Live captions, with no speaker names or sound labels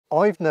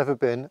I've never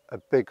been a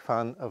big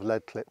fan of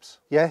lead clips.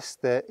 Yes,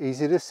 they're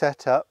easy to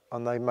set up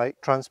and they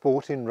make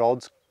transporting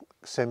rods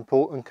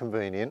simple and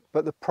convenient,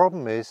 but the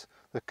problem is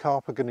the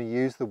carp are going to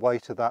use the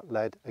weight of that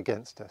lead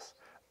against us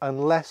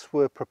unless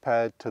we're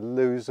prepared to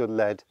lose a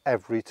lead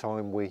every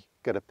time we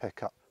get a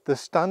pickup. The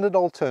standard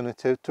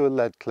alternative to a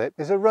lead clip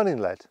is a running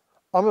lead.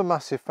 I'm a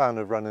massive fan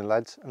of running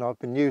leads and I've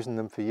been using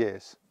them for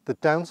years. The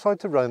downside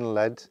to running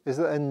leads is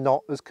that they're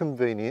not as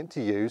convenient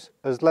to use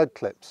as lead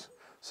clips.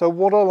 So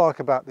what I like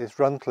about this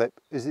run clip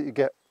is that you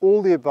get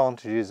all the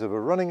advantages of a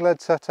running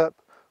lead setup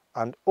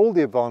and all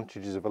the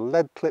advantages of a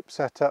lead clip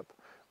setup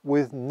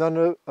with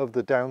none of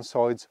the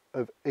downsides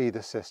of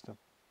either system.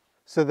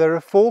 So there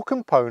are 4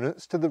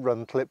 components to the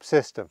run clip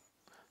system.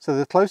 So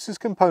the closest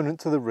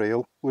component to the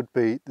reel would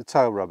be the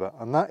tail rubber,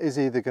 and that is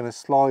either going to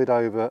slide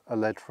over a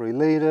lead-free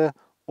leader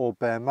or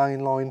bare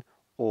mainline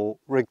or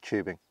rig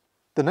tubing.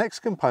 The next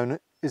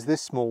component is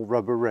this small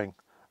rubber ring,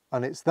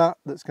 and it's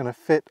that's going to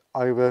fit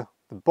over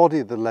the body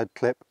of the lead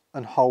clip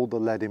and hold the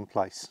lead in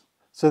place.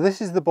 So this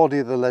is the body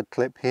of the lead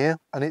clip here,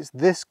 and it's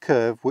this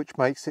curve which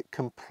makes it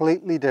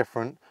completely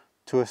different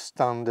to a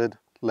standard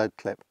lead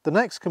clip. The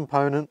next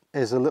component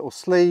is a little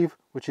sleeve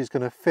which is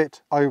going to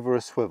fit over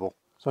a swivel.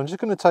 So I'm just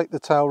going to take the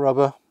tail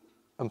rubber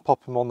and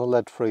pop him on the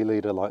lead-free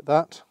leader like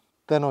that.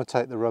 Then I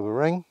take the rubber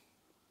ring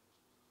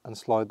and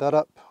slide that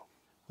up.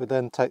 We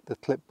then take the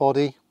clip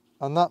body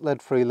and that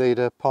lead-free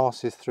leader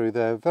passes through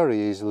there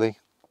very easily.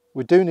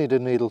 We do need a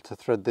needle to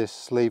thread this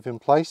sleeve in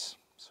place,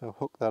 so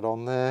hook that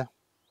on there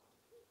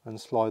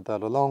and slide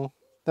that along.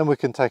 Then we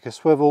can take a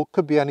swivel,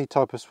 could be any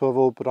type of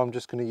swivel, but I'm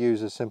just going to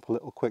use a simple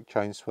little quick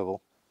change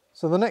swivel.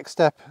 So the next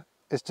step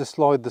is to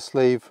slide the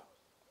sleeve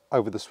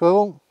over the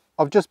swivel.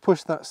 I've just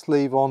pushed that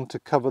sleeve on to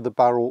cover the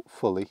barrel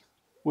fully.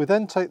 We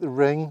then take the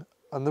ring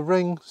and the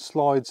ring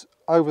slides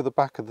over the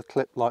back of the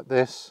clip like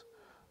this,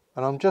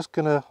 and I'm just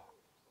going to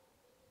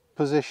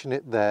position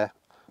it there,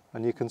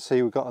 and you can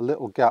see we've got a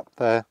little gap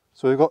there,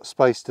 so we've got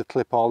space to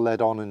clip our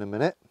lead on in a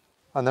minute.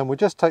 And then we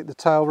just take the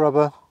tail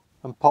rubber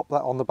and pop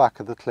that on the back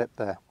of the clip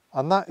there,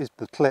 and that is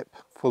the clip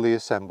fully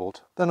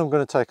assembled. Then I'm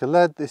going to take a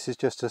lead, this is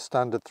just a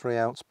standard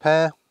 3-ounce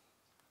pair,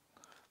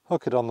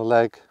 hook it on the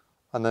leg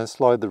and then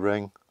slide the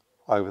ring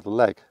over the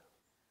leg.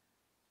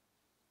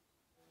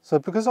 So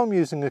because I'm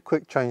using a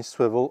quick change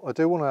swivel, I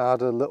do want to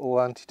add a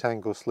little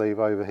anti-tangle sleeve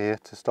over here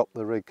to stop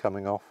the rig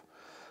coming off,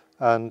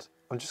 and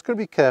I'm just going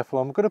to be careful.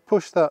 I'm going to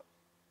push that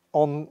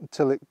on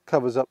until it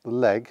covers up the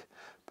leg,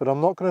 but I'm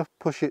not going to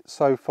push it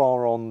so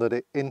far on that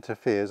it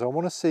interferes. I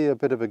want to see a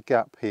bit of a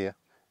gap here.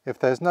 If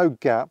there's no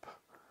gap,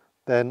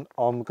 then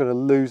I'm going to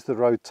lose the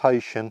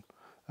rotation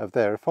of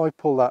there. If I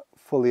pull that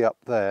fully up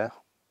there,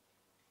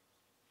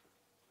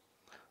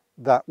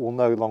 that will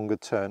no longer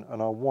turn,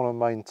 and I want to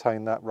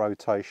maintain that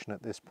rotation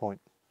at this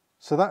point.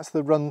 So that's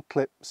the run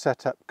clip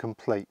setup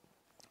complete.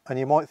 And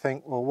you might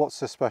think, well, what's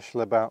so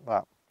special about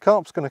that?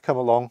 Carp's going to come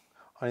along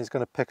and he's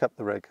going to pick up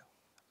the rig,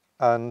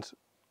 and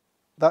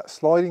that's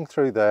sliding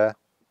through there,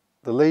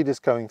 the lead is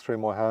going through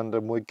my hand,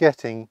 and we're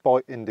getting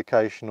bite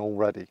indication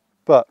already.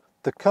 But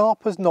the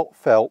carp has not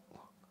felt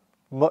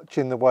much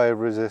in the way of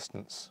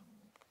resistance.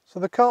 So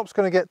the carp's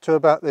going to get to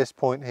about this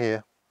point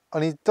here,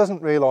 and he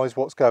doesn't realise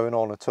what's going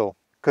on at all,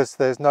 because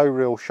there's no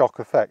real shock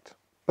effect.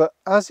 But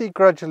as he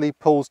gradually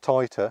pulls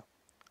tighter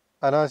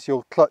and as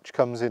your clutch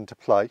comes into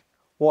play,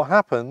 what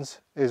happens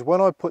is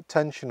when I put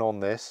tension on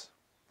this,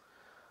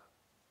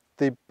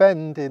 the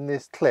bend in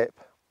this clip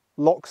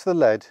locks the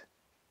lead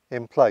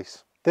in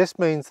place. This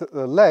means that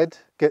the lead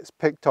gets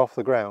picked off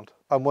the ground,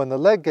 and when the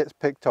lead gets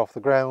picked off the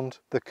ground,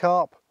 the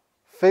carp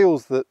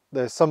feels that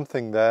there's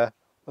something there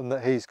and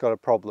that he's got a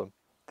problem.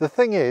 The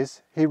thing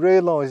is, he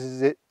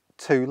realises it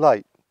too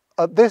late.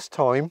 At this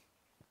time,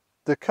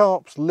 the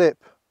carp's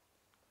lip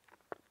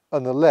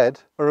and the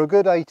lead are a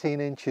good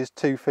 18 inches,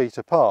 2 feet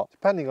apart.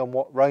 Depending on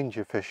what range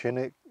you're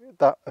fishing,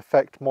 that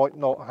effect might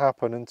not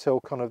happen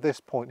until kind of this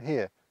point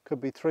here. Could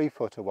be 3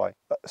 foot away.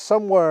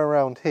 Somewhere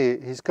around here,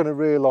 he's going to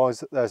realise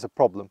that there's a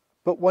problem.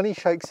 But when he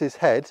shakes his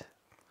head,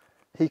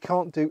 he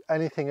can't do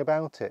anything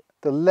about it.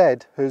 The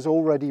lead has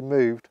already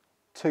moved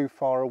too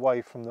far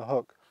away from the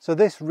hook. So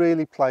this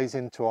really plays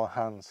into our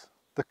hands.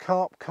 The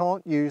carp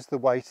can't use the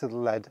weight of the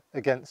lead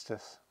against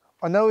us.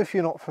 I know if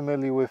you're not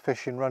familiar with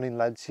fishing running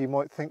leads, you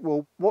might think,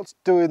 well, what's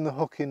doing the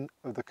hooking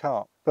of the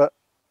carp? But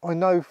I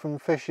know from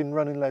fishing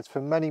running leads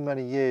for many,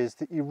 many years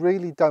that you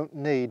really don't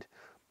need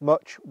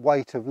much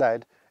weight of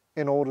lead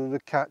in order to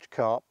catch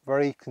carp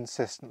very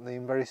consistently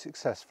and very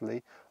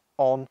successfully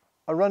on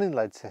a running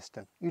lead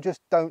system. You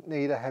just don't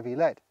need a heavy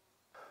lead.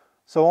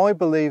 So I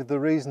believe the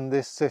reason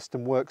this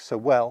system works so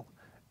well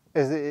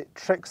is that it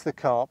tricks the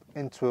carp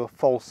into a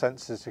false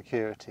sense of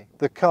security.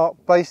 The carp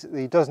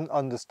basically doesn't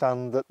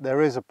understand that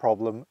there is a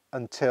problem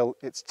until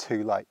it's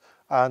too late.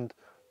 And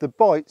the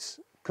bites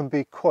can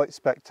be quite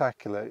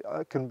spectacular.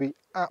 It can be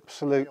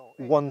absolute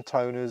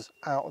one-toners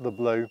out of the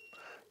blue.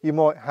 You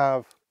might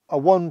have a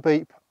 1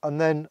 beep and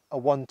then a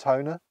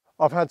 1-toner.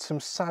 I've had some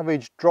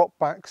savage drop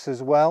backs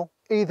as well.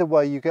 Either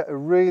way, you get a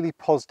really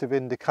positive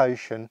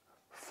indication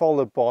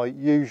followed by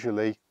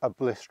usually a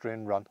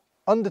blistering run.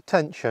 Under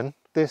tension,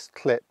 this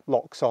clip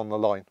locks on the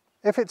line.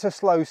 If it's a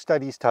slow,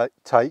 steady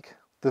take,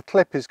 the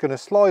clip is going to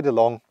slide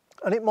along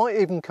and it might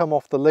even come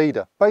off the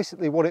leader.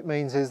 Basically what it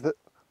means is that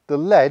the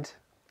lead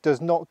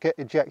does not get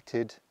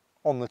ejected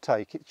on the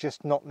take, it's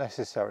just not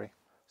necessary.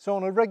 So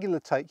on a regular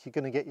take you're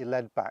going to get your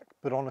lead back,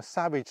 but on a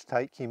savage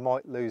take you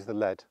might lose the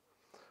lead.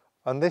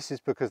 And this is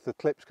because the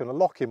clip's going to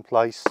lock in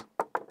place.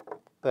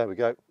 There we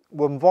go.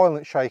 One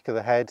violent shake of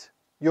the head,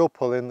 you're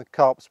pulling, the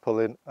carp's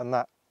pulling, and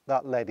that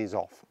lead is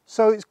off.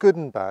 So it's good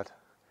and bad.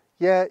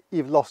 Yeah,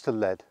 you've lost a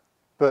lead,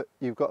 but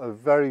you've got a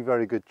very,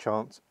 very good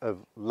chance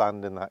of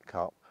landing that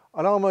carp.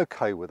 And I'm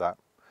okay with that.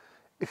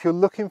 If you're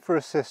looking for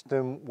a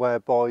system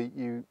whereby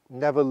you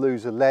never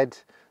lose a lead,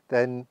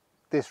 then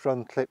this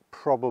run clip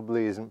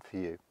probably isn't for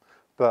you.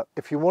 But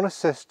if you want a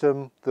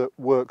system that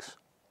works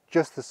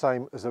just the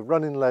same as a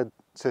running lead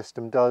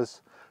system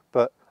does,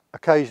 but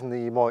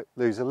occasionally you might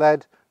lose a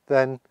lead,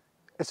 then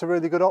it's a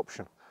really good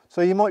option.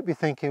 So you might be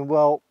thinking,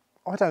 well,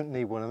 I don't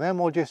need one of them,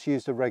 I'll just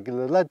use a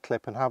regular lead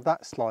clip and have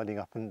that sliding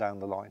up and down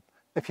the line.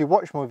 If you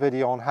watch my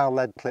video on how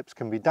lead clips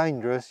can be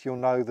dangerous, you'll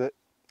know that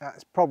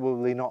that's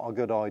probably not a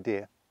good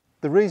idea.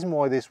 The reason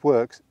why this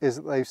works is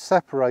that they've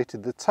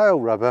separated the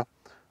tail rubber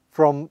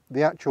from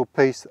the actual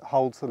piece that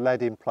holds the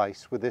lead in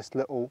place with this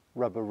little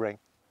rubber ring.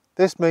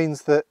 This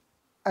means that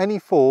any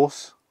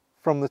force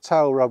from the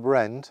tail rubber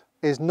end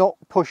is not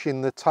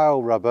pushing the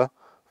tail rubber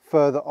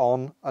further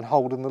on and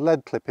holding the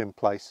lead clip in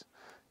place,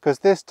 because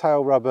this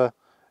tail rubber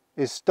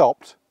is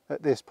stopped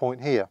at this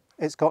point here.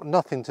 It's got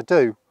nothing to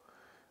do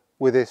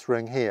with this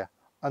ring here,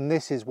 and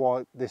this is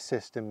why this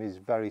system is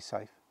very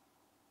safe.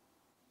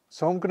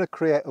 So I'm going to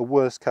create a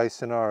worst case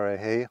scenario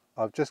here.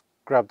 I've just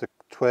grabbed a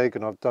twig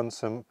and I've done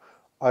some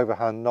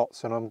overhand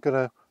knots, and I'm going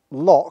to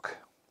lock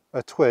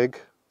a twig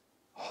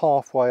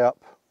halfway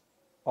up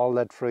our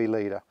lead-free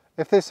leader.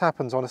 If this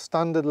happens on a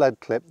standard lead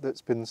clip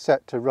that's been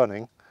set to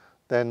running,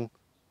 then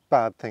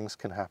bad things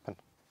can happen.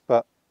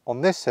 But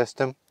on this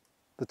system,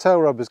 the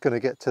tail rubber is going to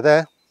get to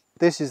there,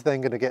 this is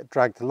then going to get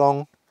dragged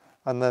along,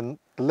 and then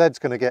the lead's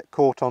going to get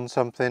caught on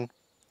something,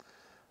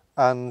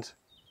 and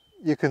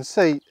you can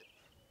see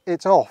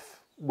it's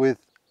off with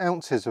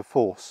ounces of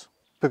force,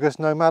 because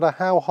no matter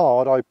how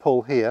hard I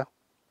pull here,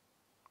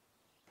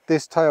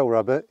 this tail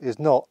rubber is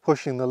not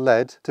pushing the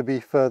lead to be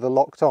further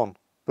locked on,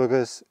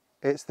 because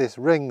it's this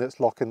ring that's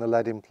locking the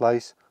lead in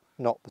place,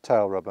 not the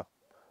tail rubber.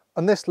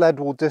 And this lead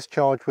will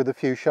discharge with a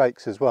few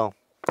shakes as well.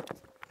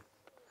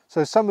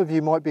 So some of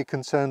you might be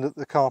concerned that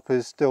the carp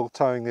is still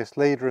towing this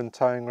leader and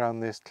towing around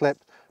this clip,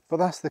 but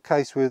that's the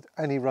case with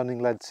any running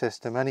lead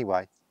system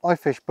anyway. I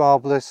fish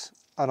barbless,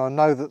 and I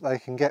know that they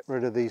can get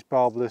rid of these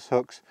barbless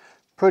hooks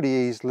pretty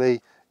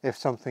easily if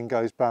something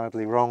goes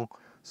badly wrong.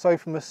 So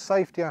from a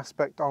safety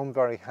aspect, I'm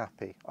very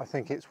happy. I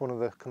think it's one of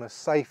the kind of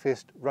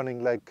safest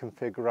running lead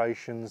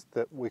configurations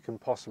that we can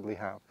possibly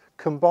have.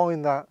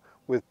 Combine that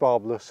with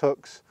barbless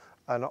hooks,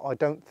 and I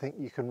don't think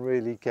you can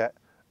really get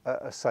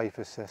a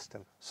safer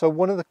system. So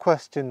one of the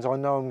questions I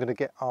know I'm going to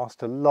get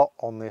asked a lot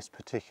on this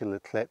particular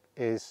clip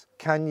is,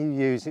 can you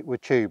use it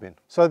with tubing?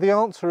 So the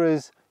answer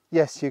is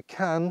yes, you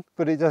can,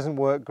 but it doesn't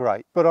work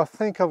great. But I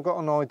think I've got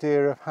an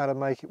idea of how to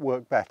make it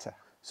work better.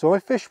 So I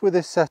fished with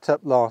this setup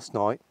last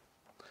night,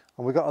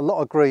 and we've got a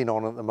lot of green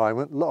on at the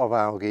moment, a lot of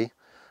algae,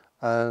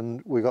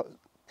 and we've got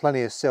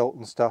plenty of silt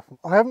and stuff.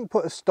 I haven't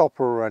put a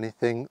stopper or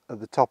anything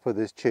at the top of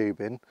this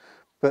tubing,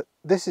 but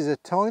this is a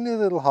tiny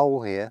little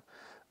hole here,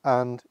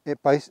 and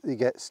it basically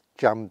gets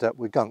jammed up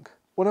with gunk.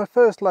 When I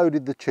first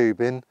loaded the tube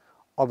in,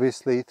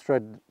 obviously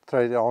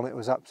threaded on, it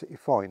was absolutely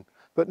fine.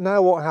 But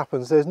now what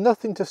happens, there's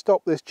nothing to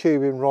stop this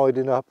tubing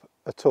riding up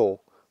at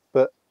all.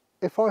 But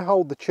if I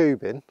hold the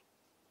tube in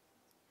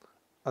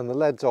and the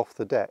lead's off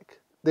the deck,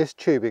 this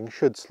tubing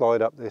should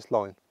slide up this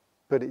line,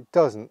 but it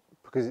doesn't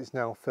because it's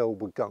now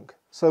filled with gunk.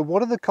 So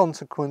what are the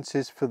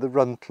consequences for the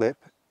run clip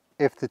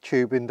if the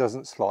tubing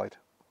doesn't slide?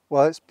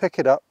 Well, let's pick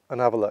it up and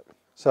have a look.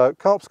 So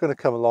carp's going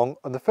to come along,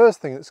 and the first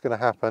thing that's going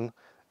to happen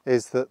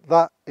is that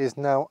that is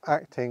now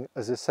acting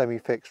as a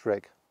semi-fixed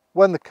rig.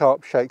 When the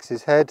carp shakes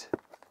his head,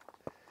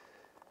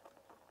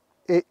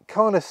 it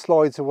kind of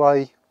slides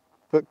away,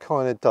 but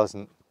kind of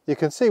doesn't. You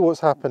can see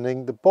what's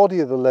happening. The body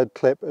of the lead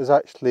clip has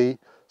actually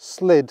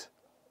slid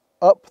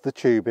up the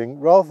tubing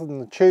rather than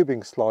the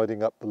tubing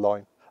sliding up the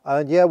line.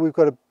 And yeah, we've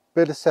got a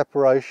bit of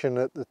separation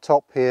at the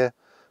top here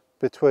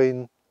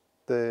between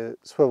the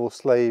swivel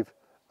sleeve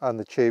and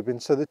the tubing,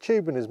 so the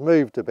tubing has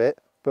moved a bit,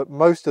 but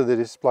most of the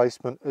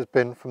displacement has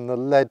been from the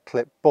lead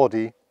clip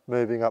body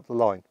moving up the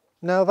line.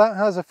 Now that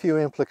has a few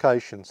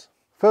implications.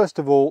 First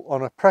of all,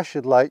 on a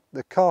pressured lake,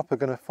 the carp are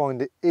going to find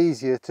it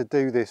easier to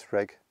do this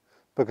rig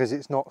because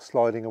it's not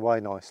sliding away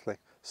nicely.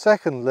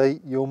 Secondly,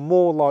 you're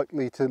more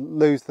likely to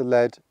lose the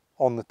lead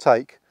on the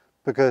take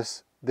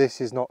because this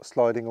is not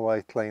sliding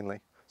away cleanly.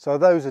 So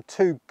those are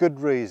two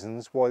good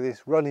reasons why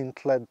this running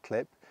lead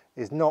clip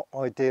is not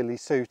ideally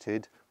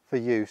suited for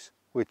use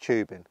with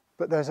tubing.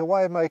 But there's a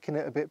way of making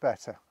it a bit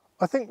better.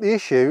 I think the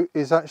issue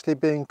is actually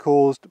being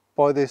caused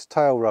by this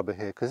tail rubber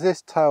here, because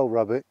this tail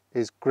rubber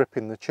is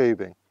gripping the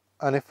tubing.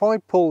 And if I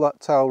pull that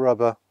tail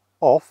rubber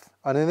off,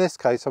 and in this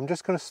case I'm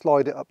just going to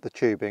slide it up the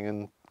tubing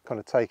and kind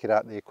of take it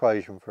out of the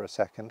equation for a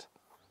second.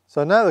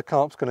 So now the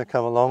carp's going to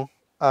come along,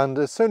 and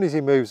as soon as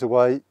he moves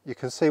away you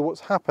can see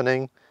what's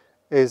happening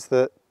is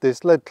that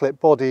this lead clip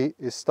body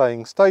is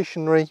staying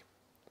stationary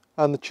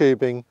and the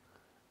tubing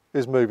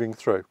is moving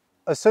through.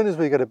 As soon as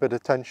we get a bit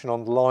of tension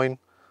on the line,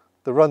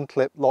 the run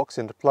clip locks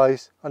into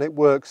place and it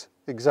works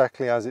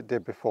exactly as it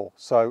did before.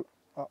 So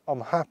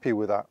I'm happy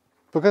with that.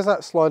 Because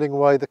that's sliding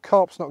away, the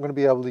carp's not going to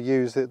be able to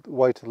use the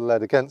weight of the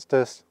lead against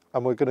us,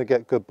 and we're going to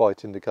get good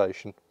bite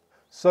indication.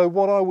 So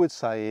what I would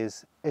say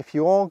is, if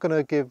you are going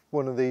to give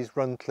one of these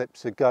run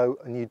clips a go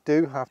and you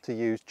do have to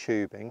use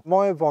tubing,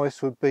 my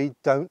advice would be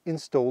don't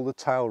install the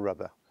tail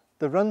rubber.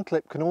 The run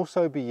clip can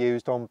also be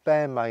used on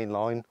bare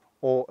mainline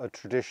or a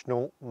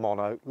traditional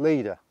mono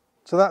leader.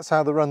 So that's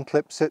how the run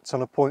clip sits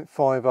on a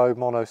 0.50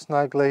 mono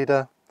snag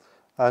leader,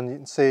 and you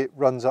can see it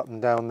runs up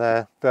and down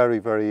there very,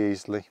 very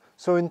easily.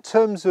 So in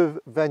terms of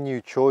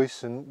venue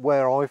choice and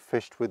where I've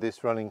fished with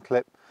this running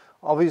clip,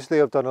 obviously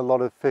I've done a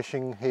lot of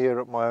fishing here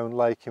at my own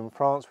lake in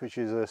France, which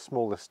is a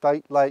small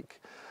estate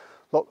lake.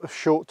 A lot of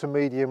short to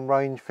medium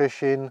range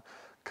fishing,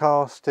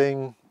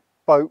 casting,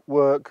 boat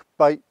work,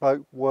 bait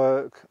boat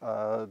work,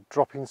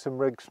 dropping some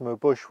rigs from a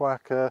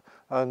bushwhacker,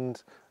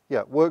 and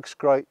yeah, works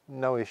great,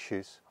 no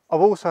issues. I've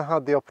also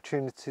had the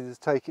opportunity to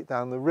take it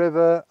down the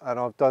river, and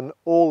I've done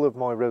all of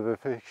my river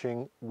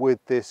fishing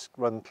with this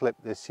run clip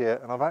this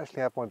year, and I've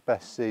actually had my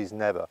best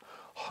season ever.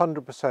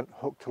 100%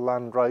 hook to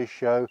land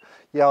ratio.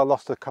 Yeah, I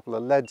lost a couple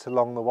of leads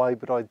along the way,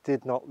 but I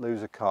did not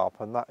lose a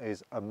carp, and that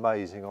is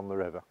amazing on the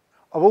river.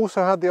 I've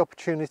also had the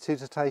opportunity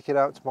to take it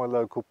out to my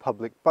local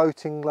public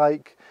boating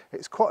lake.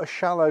 It's quite a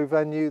shallow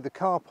venue, the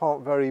carp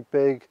aren't very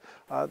big,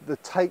 the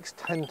takes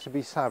tend to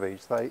be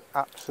savage. They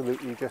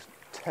absolutely just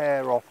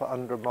tear off at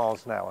 100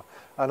 miles an hour,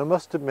 and I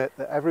must admit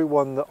that every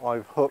one that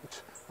I've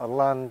hooked and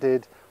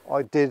landed,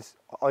 I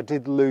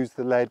did lose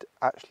the lead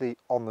actually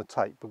on the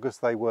take because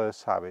they were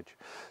savage.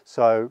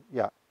 So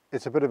yeah,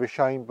 it's a bit of a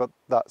shame, but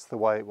that's the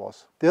way it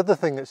was. The other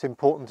thing that's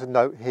important to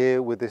note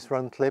here with this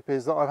run clip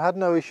is that I've had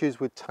no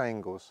issues with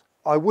tangles.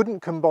 I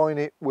wouldn't combine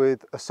it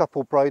with a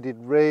supple braided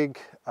rig,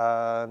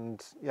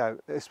 and you know,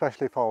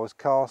 especially if I was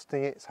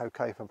casting it. It's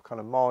okay for kind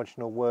of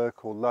marginal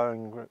work or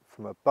lowering it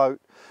from a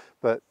boat,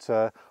 but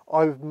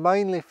I've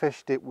mainly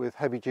fished it with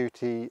heavy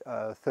duty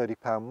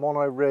 30-pound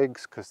mono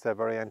rigs because they're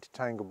very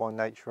anti-tangle by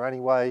nature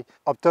anyway.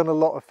 I've done a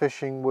lot of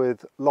fishing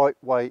with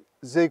lightweight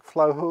zig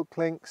flow hook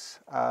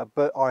links,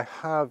 but I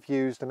have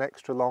used an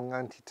extra long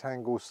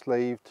anti-tangle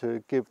sleeve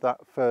to give that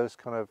first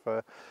kind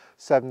of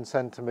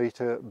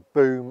 7cm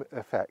boom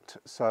effect,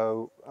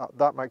 so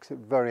that makes it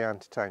very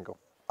anti-tangle.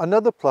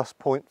 Another plus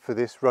point for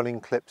this running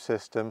clip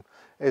system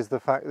is the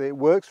fact that it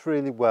works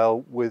really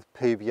well with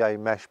PVA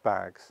mesh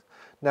bags.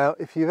 Now,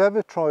 if you've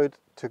ever tried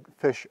to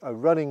fish a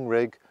running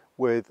rig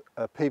with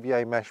a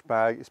PVA mesh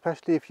bag,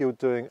 especially if you're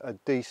doing a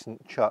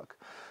decent chuck,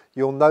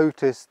 you'll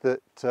notice that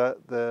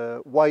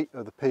the weight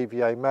of the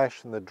PVA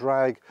mesh and the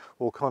drag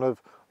will kind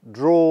of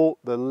draw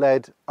the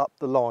lead up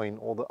the line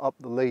or up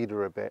the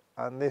leader a bit,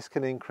 and this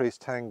can increase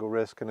tangle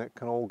risk and it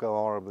can all go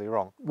horribly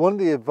wrong. One of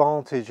the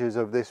advantages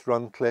of this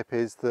run clip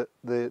is that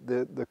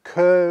the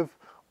curve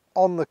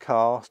on the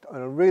cast,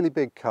 and a really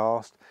big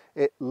cast,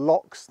 it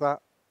locks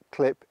that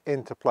clip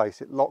into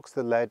place, it locks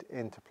the lead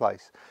into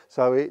place,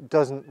 so it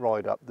doesn't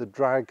ride up, the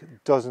drag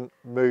doesn't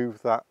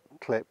move that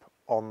clip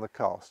on the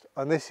cast,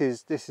 and this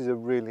is a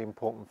really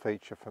important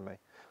feature for me.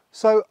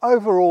 So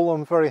overall,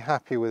 I'm very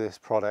happy with this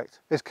product.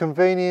 It's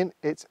convenient,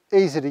 it's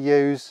easy to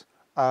use,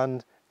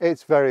 and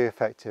it's very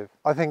effective.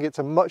 I think it's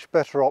a much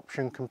better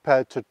option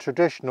compared to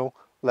traditional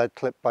lead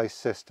clip based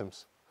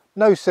systems.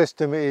 No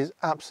system is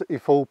absolutely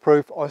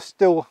foolproof. I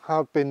still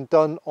have been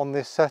done on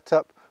this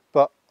setup,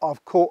 but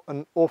I've caught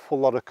an awful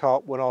lot of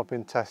carp when I've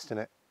been testing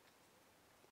it.